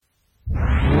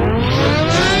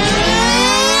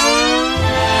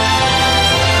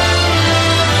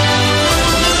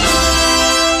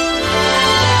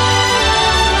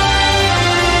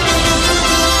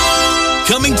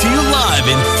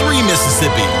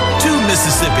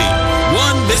Mississippi.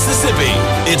 One Mississippi.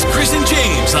 It's Chris and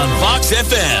James on Vox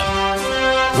FM.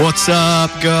 What's up,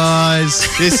 guys?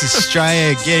 This is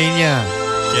Australia getting ya.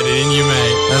 Get it in you,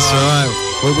 mate. That's right.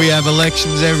 Well, we have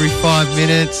elections every 5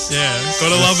 minutes. Yeah,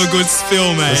 gotta love a good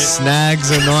spill, The mate. snags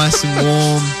are nice and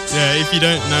warm. Yeah, if you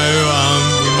don't know,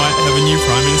 we might have a new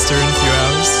Prime Minister in a few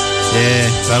hours. Yeah,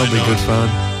 that'll be good fun.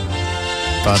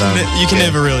 But You can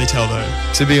never really tell, though.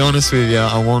 to be honest with you,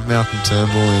 I want Malcolm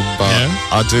Turnbull in, but Yeah?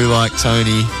 I do like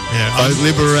Tony. Yeah, Vote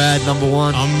Liberad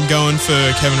 #1. I'm going for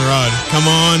Kevin Rudd. Come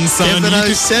on, son. Kevin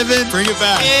You 07. bring it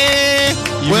back. Yeah.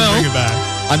 You Well, can bring it back.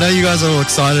 I know you guys are all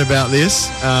excited about this.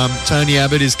 Tony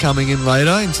Abbott is coming in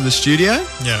later into the studio,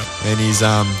 Yeah, and he's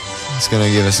going to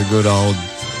give us a good old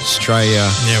Australia.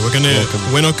 yeah. Welcome.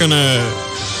 We're not gonna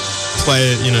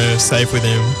play it, safe with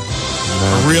him.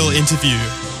 A real interview,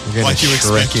 We're gonna like you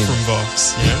Shrek expect him. from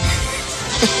Vox.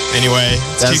 Anyway,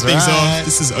 let's That's kick things right. off.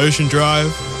 This is Ocean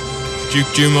Drive. Duke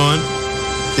Dumont.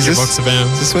 Is Your this, Vox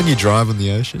FM. is this when you drive on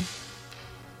the ocean?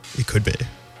 It could be.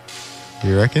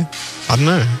 You reckon? I don't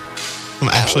know. I'm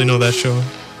actually not that sure.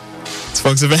 It's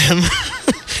Fox FM.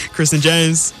 Chris and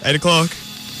James, 8 o'clock.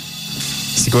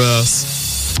 Stick with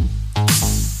us.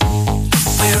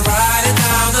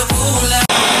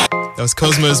 That was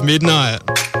Cosmo's Midnight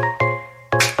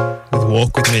with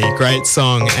Walk With Me. Great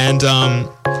song. And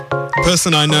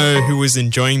person I know who is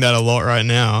enjoying that a lot right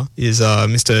now is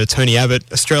Mr. Tony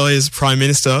Abbott, Australia's Prime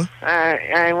Minister.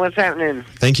 Hey, what's happening?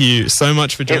 Thank you so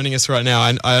much for joining us right now.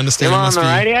 I understand Am you I on must the be...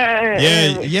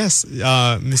 radio? Yes,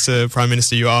 Mr. Prime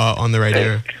Minister, you are on the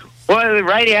radio. What, the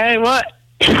radio? What?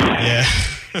 Yeah.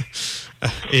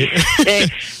 Yeah,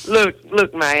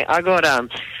 look, mate, I got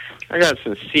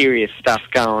some serious stuff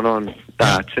going on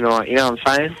tonight. You know what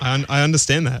I'm saying? I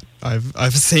understand that.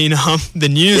 I've seen the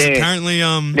news. Yeah. Apparently,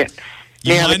 Now,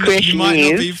 you the question might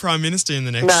not is, be Prime Minister in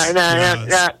the next no. few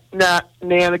hours.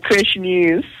 Now the question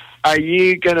is, are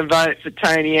you going to vote for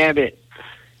Tony Abbott?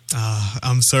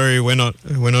 I'm sorry, we're not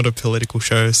a political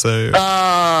show, so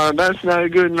Oh, that's no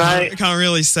good, I mate. can't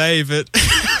really say, but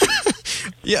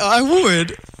yeah, I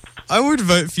would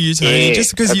vote for you, Tony, Yeah,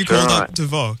 just because you that's called right. up to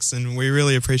Vox, and we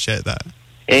really appreciate that.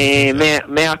 Yeah,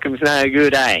 Malcolm's no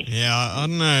good, eh? Yeah, I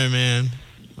don't know, man.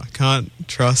 I can't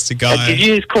trust a guy. Did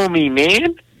you just call me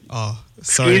man? Oh,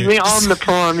 sorry. Excuse me, I'm the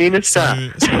Prime Minister. Sorry,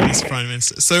 Mr. Prime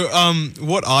Minister. So,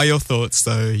 what are your thoughts,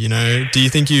 though? Do you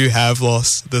think you have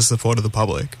lost the support of the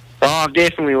public? Oh, I've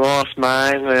definitely lost,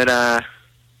 mate, but,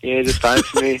 yeah, just vote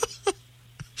for me.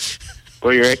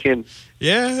 What do you reckon?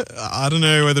 Yeah, I don't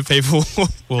know whether people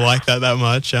will like that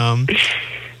much.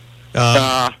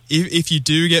 If you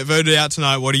do get voted out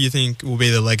tonight, what do you think will be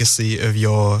the legacy of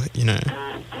your,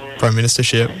 prime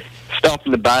ministership?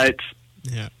 Stopping the boats.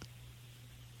 Yeah.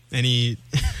 Any?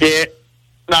 Yeah.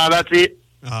 No, that's it.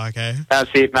 Oh, okay. That's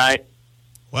it, mate.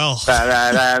 Well.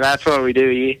 That's what we do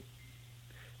here.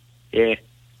 Yeah.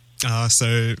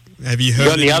 So have you You heard?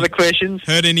 got any other questions?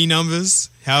 Heard any numbers?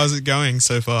 How is it going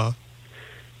so far?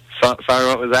 Sorry,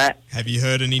 what was that? Have you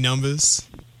heard any numbers?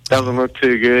 Doesn't look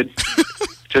too good.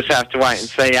 Just have to wait and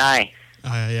see, eh?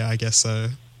 Yeah, I guess so.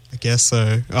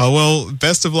 Oh, well,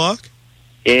 best of luck.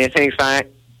 Yeah, thanks, mate.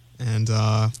 And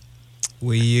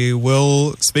we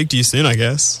will speak to you soon, I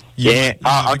guess. Yeah,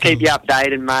 I'll keep you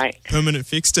updated, mate. Permanent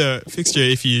fixture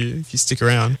if you stick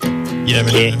around. You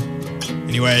never know.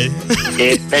 Anyway.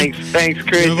 Yeah, thanks,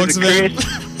 Chris. Vox Is it Chris?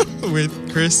 FM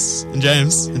with Chris and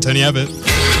James and Tony Abbott.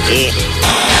 Yeah.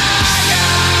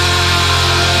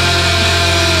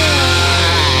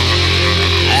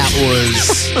 That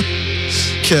was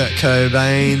Kurt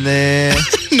Cobain there.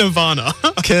 Nirvana.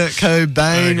 Kurt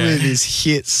Cobain Okay. with his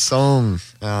hit song.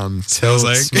 Smells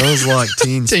like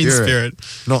Teen Spirit.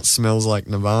 Not Smells Like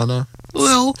Nirvana.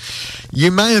 Well,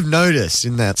 you may have noticed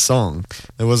in that song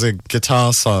there was a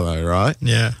guitar solo, right?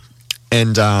 Yeah.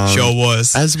 And Sure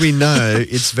was. as we know,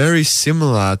 it's very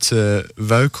similar to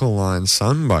vocal lines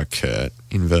sung by Kurt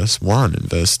in verse 1 and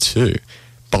verse 2.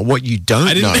 But what you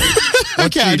don't know,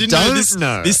 Okay, I didn't know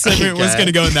this segment was going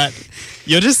to go in that.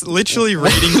 You're just literally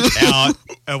reading out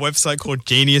a website called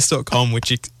Genius.com,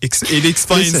 which it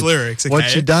explains Listen, lyrics. Okay?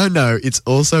 What you don't know, it's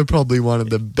also probably one of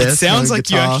the best sounds known like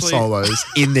you guitar actually- solos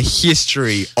in the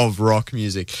history of rock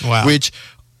music. Wow. Which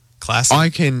Classic. I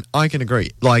can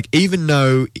agree. Like, even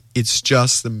though it's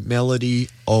just the melody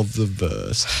of the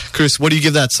verse. Chris, what do you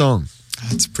give that song?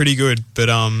 It's pretty good, but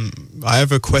I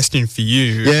have a question for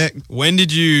you. Yeah. When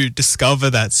did you discover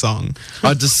that song?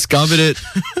 I discovered it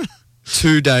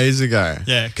 2 days ago.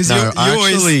 Yeah, because No, you I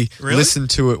always actually really? listened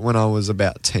to it when I was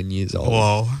about 10 years old.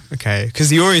 Whoa, okay.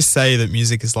 Because you always say that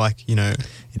music is like, you know,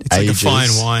 it's Ages. like a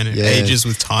fine wine. It Yeah. ages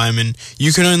with time, and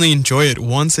you can only enjoy it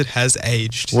once it has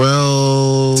aged.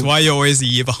 Well, That's why you're always a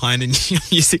year behind in your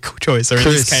musical choice, or in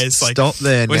Chris, this case, like stop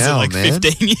there what is now, it, like man.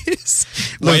 15 years?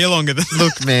 Way longer than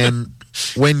Look, man,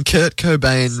 when Kurt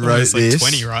Cobain wrote almost like this,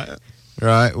 20, right?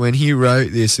 right, when he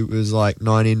wrote this, it was like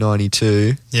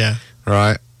 1992, Yeah.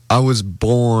 right? I was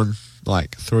born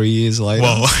like 3 years later.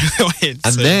 Whoa. Wait,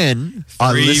 And so then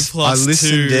I 3 plus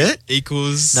listened 2 it.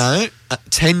 equals... No,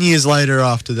 10 years later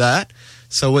after that.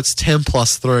 So it's 10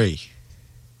 plus 3.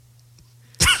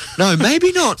 No,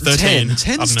 maybe not 13. 10. I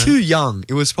 10's don't know. too young.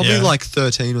 It was probably Yeah. like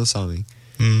 13 or something.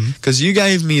 Mm. Because you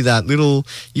gave me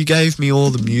you gave me all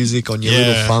the music on your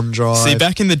little thumb drive. See,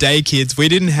 back in the day, kids, we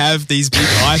didn't have these big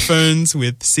iPhones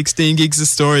with 16 gigs of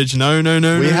storage. No.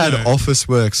 we had no.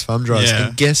 Officeworks thumb drives, Yeah.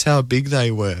 and guess how big they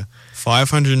were?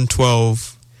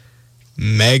 512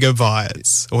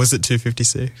 megabytes. Or was it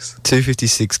 256?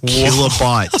 256 Whoa.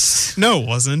 kilobytes. No, it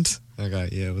wasn't. Okay,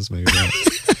 yeah, it was maybe right.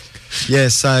 Yeah,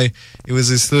 so it was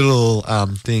this little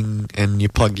thing, and you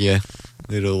plug your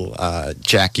little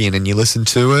jack in, and you listen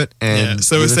to it. And Yeah.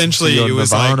 So you listen to essentially, your it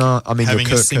was Nirvana, like I mean, having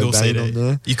your a Kurt single Cobain CD. on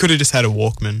there. You could have just had a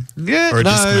Walkman. Yeah, Or a no,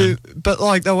 Discman. but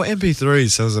like they were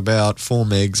MP3s, so it was about 4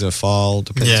 megs a file,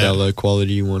 depends Yeah. how low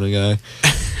quality you want to go.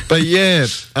 But yeah,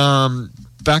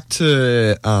 back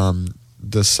to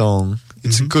the song.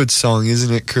 It's a good song,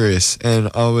 isn't it, Chris? And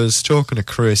I was talking to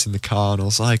Chris in the car, and I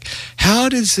was like, how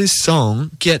does this song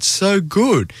get so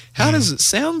good? How does it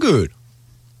sound good?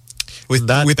 With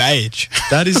age.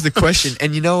 That is the question.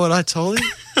 And you know what I told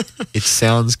him? It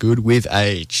sounds good with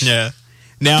age. Yeah.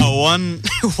 Now, one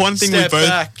thing Step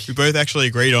back. we both actually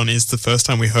agreed on is the first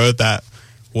time we heard that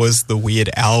was the Weird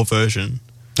Al version,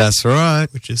 That's right.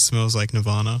 which just smells like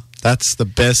Nirvana. That's the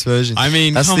best version. I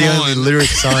mean, that's come the on. only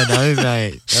lyrics I know,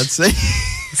 mate. That's it.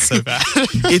 It's so bad.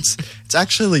 It's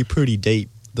actually pretty deep.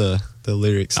 The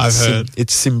lyrics. I've It's heard.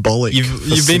 it's symbolic. You've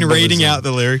been reading symbolism. out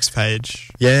the lyrics page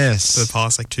Yes. for the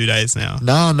past like 2 days now.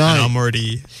 No, And no. I'm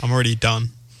already done.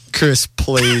 Chris,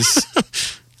 please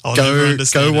I'll never go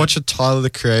understand watch a Tyler the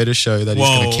Creator show that he's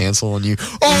Whoa. going to cancel on you.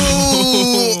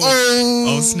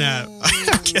 Oh, Oh snap!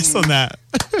 Guess on that.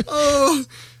 oh.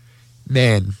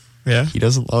 Man, Yeah. he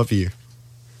doesn't love you.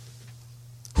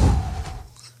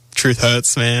 Truth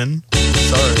hurts, man.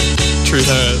 Sorry. Truth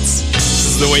hurts. This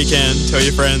is The Weekend. Tell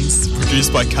your friends.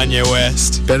 Produced by Kanye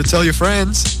West. Better tell your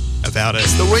friends. About it.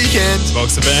 The weekend.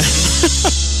 Boxer Band.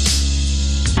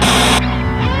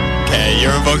 Okay,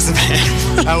 you're on Boxer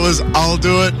Band. That was I'll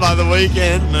Do It by The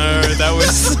Weekend. No, that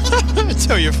was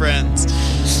Tell Your Friends.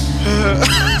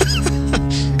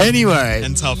 Anyway.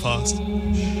 And it's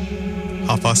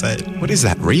 8:30. What is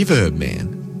that reverb,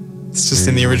 man? It's just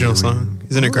in the original song.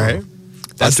 Isn't it great?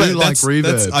 I do like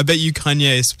reverb. I bet you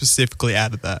Kanye specifically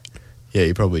added that. Yeah,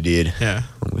 you probably did. Yeah.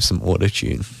 With some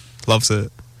auto-tune. Loves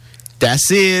it.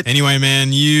 That's it. Anyway,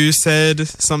 man, you said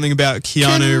something about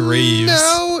Keanu Reeves.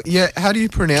 No. Yeah, how do you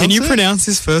pronounce it? Can you pronounce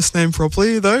his first name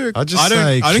properly, though? I just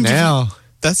say Canal.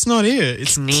 That's not it.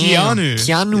 It's Keanu.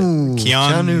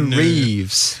 Keanu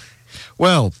Reeves.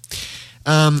 Well,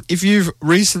 if you've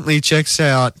recently checked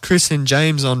out Chris and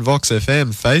James on Vox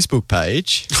FM Facebook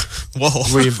page, Whoa.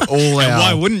 with all And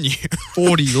why our wouldn't you?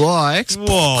 40 likes,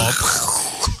 Whoa.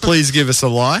 please give us a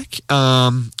like.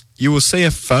 You will see a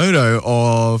photo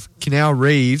of Keanu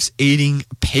Reeves eating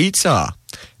pizza.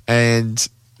 And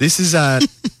this is at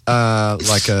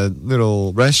like a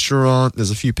little restaurant.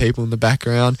 There's a few people in the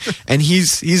background. And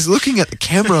he's looking at the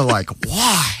camera like,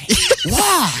 why?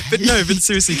 Why? But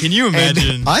seriously, can you imagine?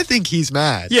 And I think he's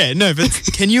mad. Yeah, no, but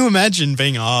can you imagine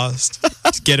being asked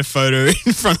to get a photo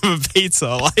in front of a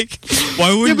pizza? Like,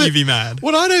 why wouldn't but you be mad?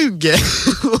 What I don't get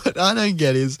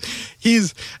is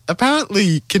he's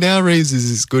apparently Keanu Reeves is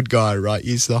this good guy, right?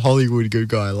 He's the Hollywood good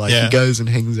guy. Like Yeah. he goes and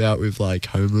hangs out with like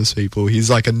homeless people. He's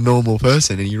like a normal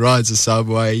person, and he rides a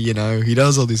subway. You know, he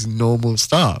does all this normal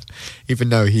stuff, even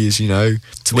though he's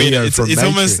It's weird. Neo It's from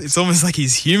Matrix. almost like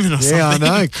he's human or Yeah, I something.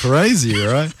 know, crazy,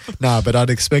 right? Nah, but I'd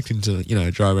expect him to,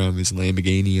 drive around with his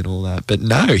Lamborghini and all that. But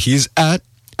no, he's at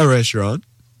a restaurant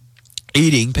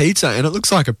eating pizza, and it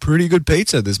looks like a pretty good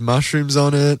pizza. There's mushrooms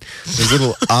on it, there's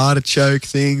little artichoke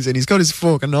things, and he's got his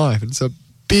fork and knife, and it's a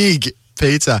big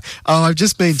pizza. Oh, I've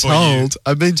just been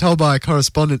told by a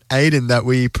correspondent, Aiden, that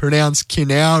we pronounce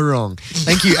Kinau wrong.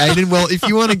 Thank you, Aiden. Well, if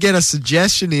you want to get a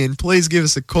suggestion in, please give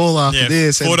us a call after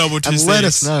this and let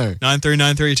us know.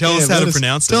 9393. Tell us how to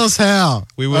pronounce it. Tell us how.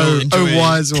 We will enjoy. Oh,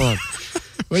 wise one.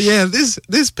 Well, yeah,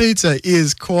 this pizza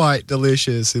is quite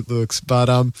delicious, it looks. But,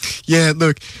 yeah,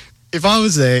 look, if I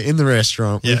was there in the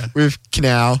restaurant with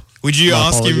Canal, would you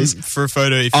ask him for a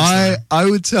photo? If I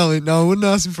would tell him. No, I wouldn't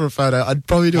ask him for a photo. I'd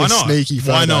probably do a sneaky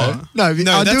photo. Why not? No, I'd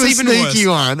that's do a even sneaky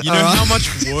worse. one. You know how much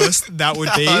worse that would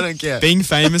be? I don't care. Being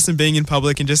famous and being in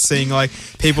public and just seeing like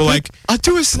people like. I'd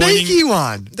do a sneaky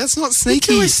one. That's not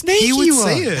sneaky. Do a sneaky he would one.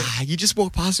 see it. You just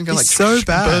walk past and go like so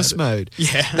bad. burst mode.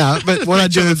 Yeah. No, but what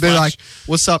I'd do would be like,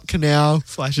 "What's up, Canal?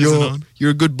 Flash isn't on.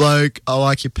 You're a good bloke. I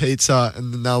like your pizza,"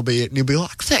 and then that'll be it. And he'll be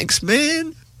like, "Thanks,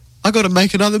 man. I got to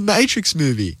make another Matrix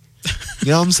movie." You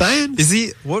know what I'm saying?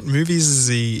 What movies has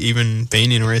he even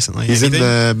been in recently? He's in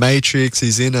the Matrix.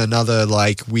 He's in another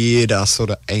like weird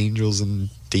sort of angels and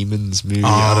demons movie.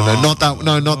 I don't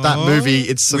know. Not that movie.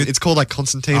 It's called like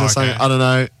Constantine or something. I don't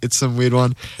know. It's some weird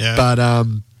one. Yeah. But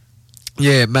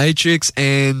yeah, Matrix,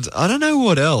 and I don't know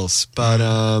what else. But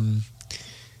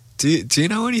do you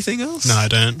know anything else? No, I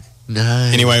don't. No.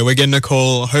 Anyway, we're getting a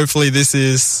call. Hopefully this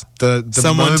is the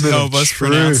someone to help us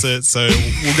truth. pronounce it. So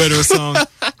we'll go to a song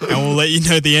and we'll let you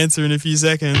know the answer in a few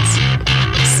seconds.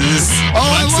 This is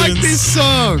I like this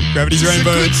song. Gravity's It's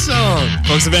Rainbow. a good song.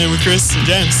 Vox FM with Chris and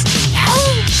James.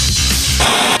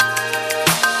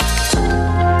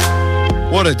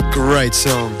 What a great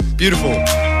song. Beautiful.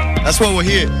 That's what we're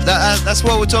here. That's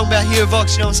what we're talking about here,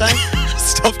 Vox. You know what I'm saying?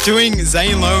 Stop doing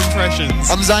Zane Lowe impressions.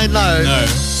 I'm Zane Lowe. No.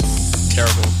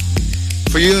 Terrible.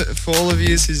 For all of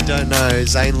you who don't know,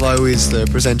 Zane Lowe is the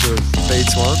presenter of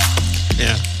Beats One.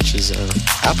 Yeah. Which is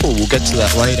Apple. We'll get to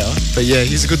that later. But yeah,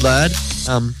 he's a good lad.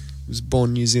 He was born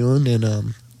in New Zealand, and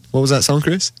what was that song,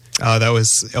 Chris? That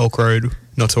was Elk Road,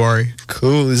 Not to Worry.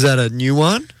 Cool. Is that a new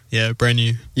one? Yeah, brand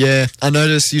new. Yeah, I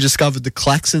noticed you discovered the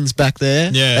klaxons back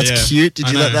there. Yeah, that's cute. Did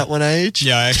you let that one age?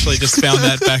 Yeah, I actually just found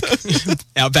that back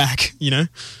out back, you know,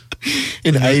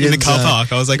 in the car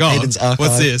park. I was like, Aiden's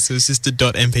what's this? It was just a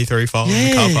 .mp3 file in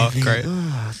the car park. Great,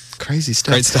 crazy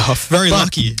stuff. Great stuff. Very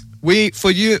lucky.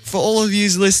 For all of you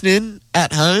listening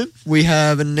at home, we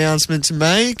have an announcement to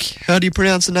make. How do you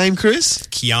pronounce the name, Chris?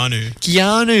 Keanu.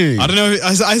 Keanu. I don't know.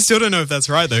 I still don't know if that's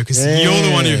right though, because you're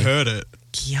the one who heard it.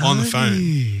 Keanu. On the phone.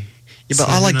 Yeah, but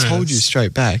I told you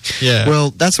straight back. Yeah.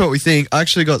 Well, that's what we think. I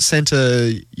actually got sent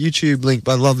a YouTube link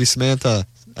by lovely Samantha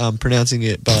pronouncing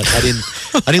it, but I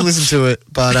didn't listen to it.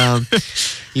 But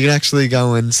you can actually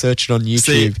go and search it on YouTube.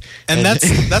 See, and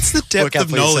that's the depth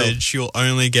of knowledge you'll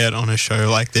only get on a show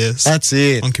like this. That's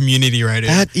it. On community radio.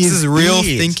 This is real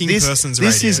thinking person's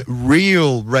radio. This is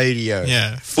real radio.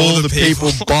 Yeah. For the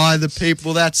people, by the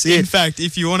people. That's it. In fact,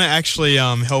 if you want to actually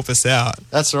help us out.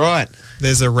 That's right.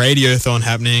 There's a radiothon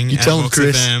happening at Vox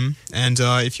FM, and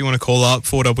if you want to call up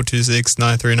 4226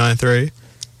 9393,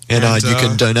 and you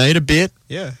can donate a bit.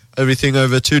 Yeah, everything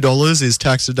over $2 is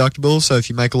tax deductible. So if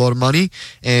you make a lot of money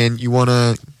and you want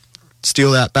to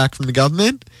steal that back from the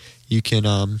government, you can.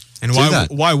 And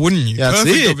why wouldn't you? That's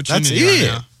Perfect it. opportunity That's it.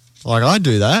 right now. Like I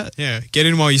do that. Yeah, get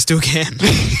in while you still can.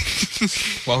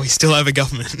 While we still have a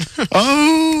government.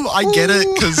 Oh, I get it,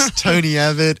 because Tony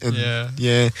Abbott and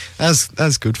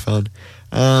that's good fun.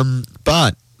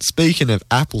 But speaking of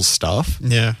Apple stuff,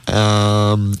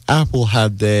 Apple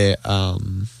had their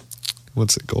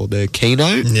what's it called? Their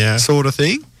keynote sort of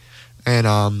thing. And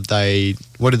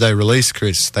what did they release,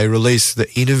 Chris? They released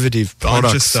the innovative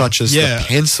products such as the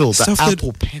pencil, the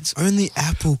Apple Pencil. Only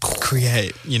Apple could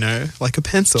create, like a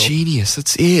pencil. Genius,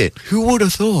 that's it. Who would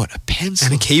have thought? A pencil.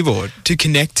 And a keyboard to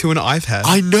connect to an iPad.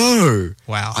 I know.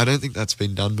 Wow. I don't think that's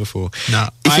been done before. No.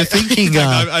 If you're thinking...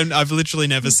 I've literally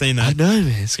never seen that. I know,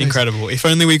 man. It's incredible. If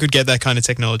only we could get that kind of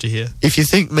technology here. If you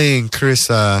think me and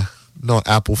Chris are not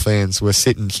Apple fans, we're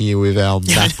sitting here with our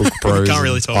MacBook Pros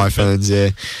really and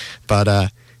iPhones,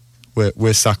 but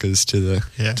we're suckers to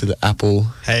the Apple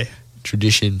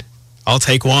tradition. I'll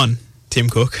take one, Tim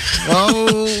Cook.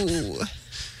 Oh,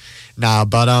 nah,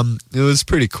 but it was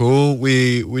pretty cool.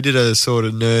 We did a sort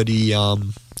of nerdy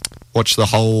watch the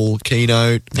whole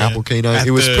keynote, Apple keynote.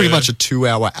 It was pretty much a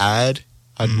 2-hour ad.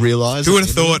 I'd realised. Who would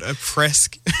have thought a press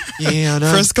I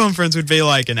know. press conference would be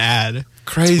like an ad?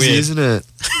 Crazy, isn't it?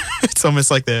 It's almost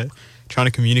like they're trying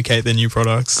to communicate their new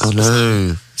products. I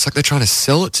know. It's like they're trying to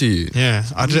sell it to you. Yeah,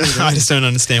 I just don't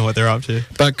understand what they're up to.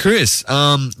 But Chris,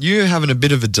 you're having a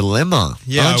bit of a dilemma,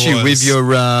 aren't you, with your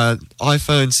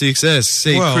iPhone 6S?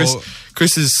 See,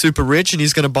 Chris is super rich and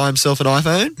he's going to buy himself an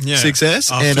iPhone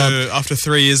 6S. After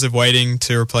 3 years of waiting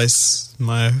to replace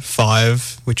my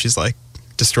 5, which is like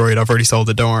destroyed. I've already sold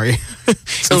it, don't worry.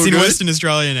 It's in Western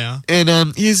Australia now.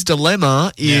 And his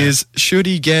dilemma is, should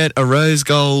he get a rose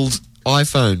gold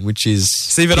iPhone, which is...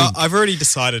 See, but I've already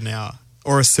decided now.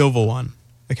 Or a silver one.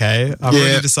 Okay, I've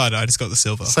already decided. I just got the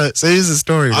silver. So here's the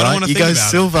story, I don't right? wanna He think goes about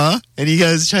silver, and he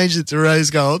goes change it to rose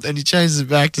gold, and he changes it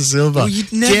back to silver. Well,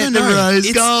 you'd never Get know. the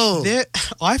rose gold.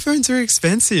 iPhones are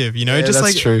expensive, you know. Yeah, just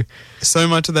that's like true. so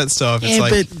much of that stuff. It's Yeah,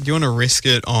 like, but- do you want to risk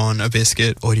it on a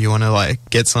biscuit, or do you want to like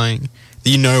get something that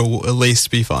you know will at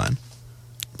least be fine?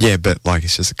 Yeah, but like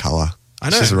it's just a color. I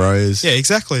know. It's just rose. Yeah,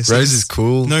 exactly. So Rose it's is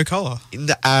cool. No color. In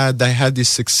the ad, they had this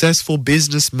successful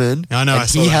businessman. I know, And I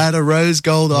saw he that. had a rose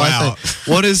gold Wow.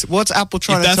 iPhone. What's Apple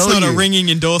trying If to that's tell not you? a ringing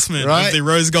endorsement Right? of the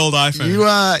rose gold iPhone.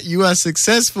 You are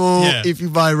successful Yeah. if you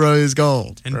buy rose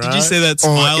gold. And did right? you see that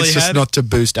Or smile it's he just had? not to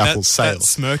boost that, Apple's that sales.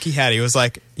 smirk he had, he was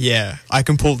like, "Yeah, I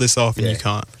can pull this off, and Yeah. you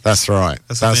can't." That's right.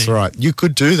 That's the That's thing. right. You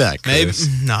could do that, Maybe Chris.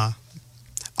 nah.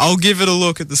 I'll give it a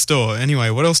look at the store.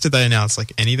 Anyway, what else did they announce?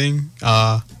 Like anything?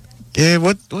 Yeah,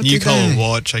 what New did color they-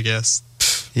 watch, I guess.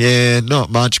 Yeah, not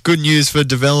much. Good news for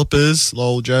developers.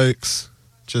 Lol jokes.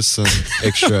 Just some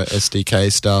extra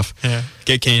SDK stuff. Yeah,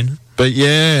 get keen. But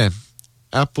yeah,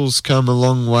 Apple's come a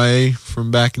long way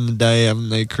from back in the day, haven't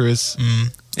they, Chris?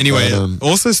 Anyway, But,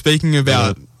 also speaking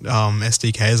about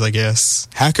SDKs, I guess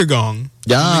Hackathon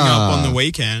coming up on the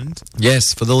weekend.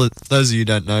 Yes, for those of you who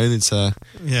don't know, it's a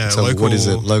Local what is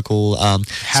it? Local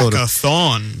sort of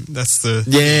hackathon. That's the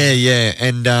yeah,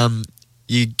 and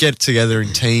you get together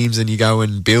in teams and you go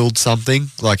and build something.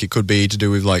 Like it could be to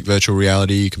do with like virtual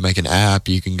reality. You can make an app.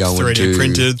 You can go 3D and do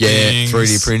printed things,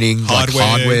 3D printing, hardware, like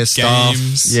hardware stuff.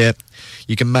 games. Yep.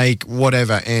 You can make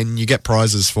whatever, and you get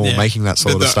prizes for making that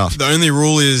sort But of stuff. The only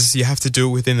rule is you have to do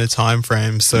it within the time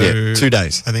frame. So Yeah, 2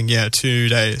 days. I think 2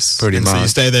 days. Pretty and So you much.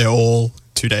 stay there all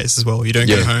 2 days as well. You don't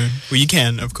go Yeah. home. Well, you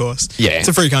can, of course. Yeah. It's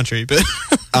a free country, but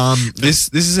This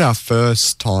is our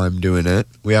first time doing it.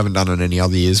 We haven't done it any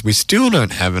other years. We still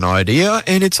don't have an idea,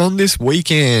 and it's on this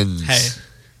weekend. hey,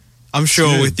 I'm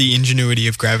sure Good. with the ingenuity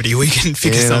of gravity, we can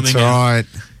figure Yeah, something that's out. right.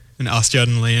 And us, Judd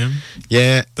and Liam,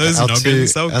 Yeah, Those our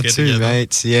noggins, they'll our get two together.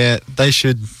 mates. Yeah, they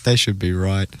should be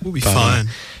right. we'll be But, fine.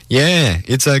 Yeah,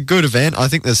 it's a good event. I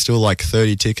think there's still like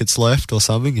 30 tickets left or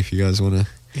something. If you guys want to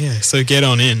Yeah, so get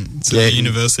on in to Yeah. the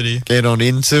university. get on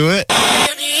into it.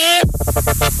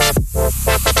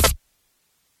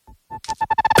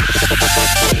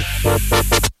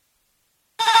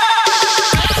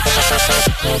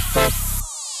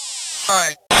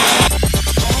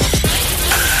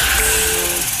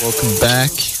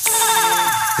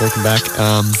 Welcome back.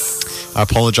 I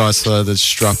apologise for the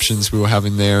disruptions we were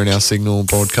having there in our signal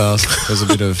broadcast. There's a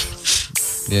bit of,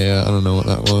 I don't know what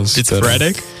that was. It's but,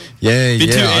 sporadic. Yeah,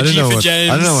 Bit too I don't edgy know for what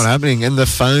James. I don't know what happening, and the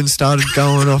phone started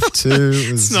going off too.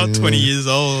 It's not 20 years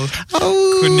old.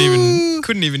 Oh,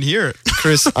 Couldn't even hear it.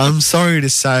 Chris, I'm sorry to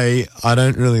say, I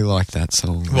don't really like that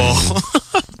song. Well,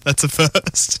 that's a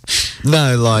first.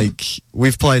 No, like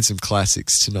we've played some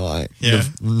classics tonight. Yeah.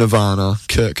 Nirvana,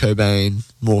 Kurt Cobain,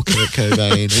 more Kurt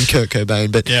Cobain, and Kurt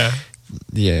Cobain. But Yeah.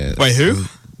 yeah, Wait, who?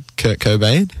 Kurt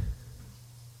Cobain.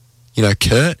 You know,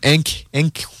 Kurt and Kirk.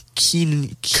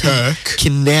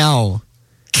 Kinau.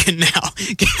 Now.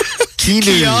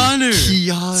 Keanu.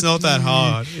 It's not that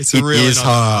hard. It's It really is not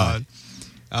hard.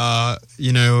 that hard.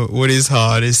 You know, what is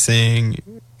hard is seeing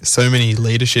so many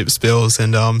leadership spills,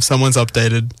 and someone's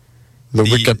updated The The-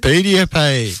 Wikipedia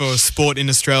page. for sport in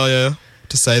Australia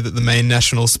to say that the main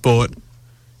national sport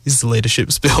is the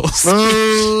leadership spills.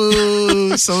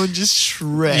 Oh, someone just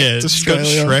shreked Yeah, it just got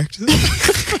Australia.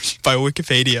 shreked by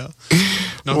Wikipedia.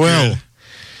 Not Well,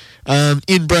 good.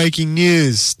 in breaking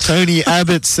news, Tony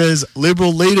Abbott says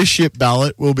Liberal leadership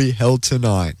ballot will be held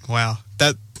tonight. Wow,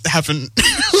 that happened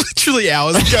literally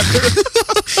hours ago.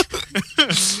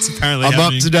 It's apparently I'm up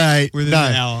happening to date. within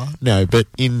an hour. No, but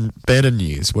in better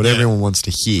news, what Yeah. everyone wants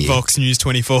to hear, Vox News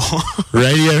 24.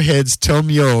 Radiohead's Tom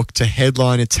York to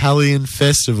headline Italian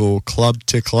festival Club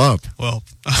to Club. Well,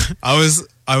 I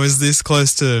was this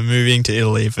close to moving to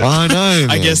Italy, but I know, I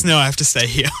man. guess now I have to stay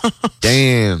here.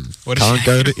 Damn. What a Can't shame.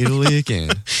 go to Italy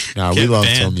again. No, we Get love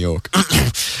banned. Tom York.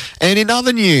 And in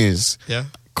other news, Yeah.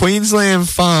 Queensland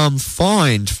farm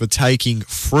fined for taking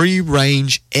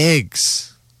free-range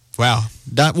eggs. Wow.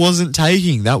 That wasn't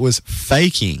taking, that was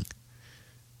faking.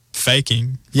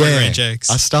 Faking. Yeah, Range eggs.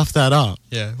 I stuffed that up.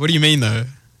 Yeah. What do you mean though?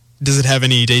 Does it have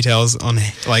any details on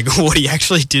like what he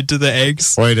actually did to the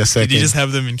eggs? Wait a Did second. he just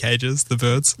have them in cages, the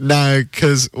birds? No,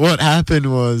 because what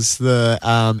happened was the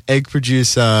egg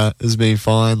producer has been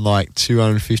fined like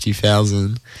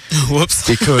 $250,000 Whoops.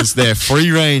 because their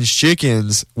free-range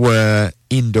chickens were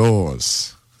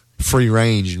indoors. Free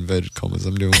range, inverted commas.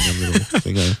 I'm doing a little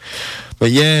thing there.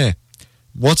 But yeah,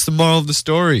 what's the moral of the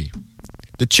story?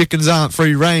 The chickens aren't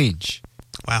free range.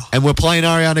 Wow. And we're playing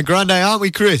Ariana Grande, aren't we,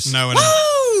 Chris? No, we're not.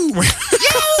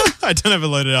 I don't have it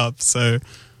loaded up, so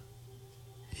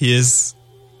Here's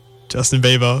Justin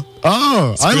Bieber.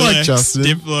 Oh, I like Justin.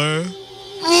 Diplo.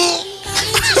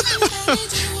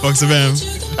 Vox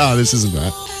FM. Oh, this isn't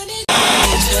that.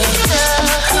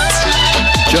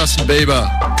 Justin Bieber,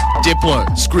 Diplo,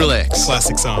 Skrillex.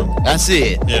 Classic song. That's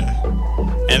it. Yeah.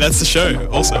 And that's the show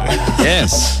also.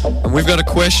 Yes. And we've got a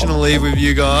question to leave with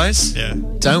you guys. Yeah.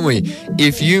 Don't we?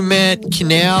 If you met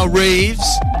Keanu Reeves,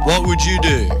 what would you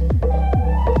do?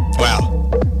 Wow.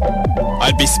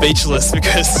 I'd be speechless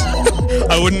because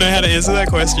I wouldn't know how to answer that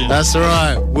question. That's all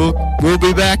right. We'll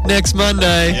be back next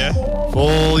Monday. Yeah. For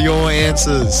all your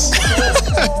answers.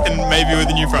 And maybe with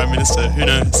a new Prime Minister. Who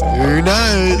knows? Who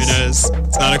knows? Who knows?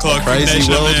 It's 9 o'clock. Crazy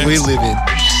world we live in.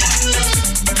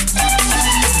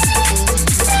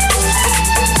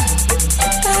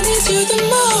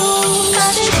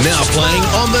 Now playing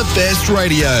on the best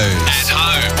radio. At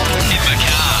home, in the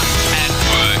car, at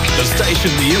work. The station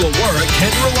the Illawarra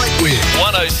can relate with.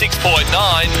 106.9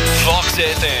 Vox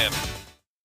FM.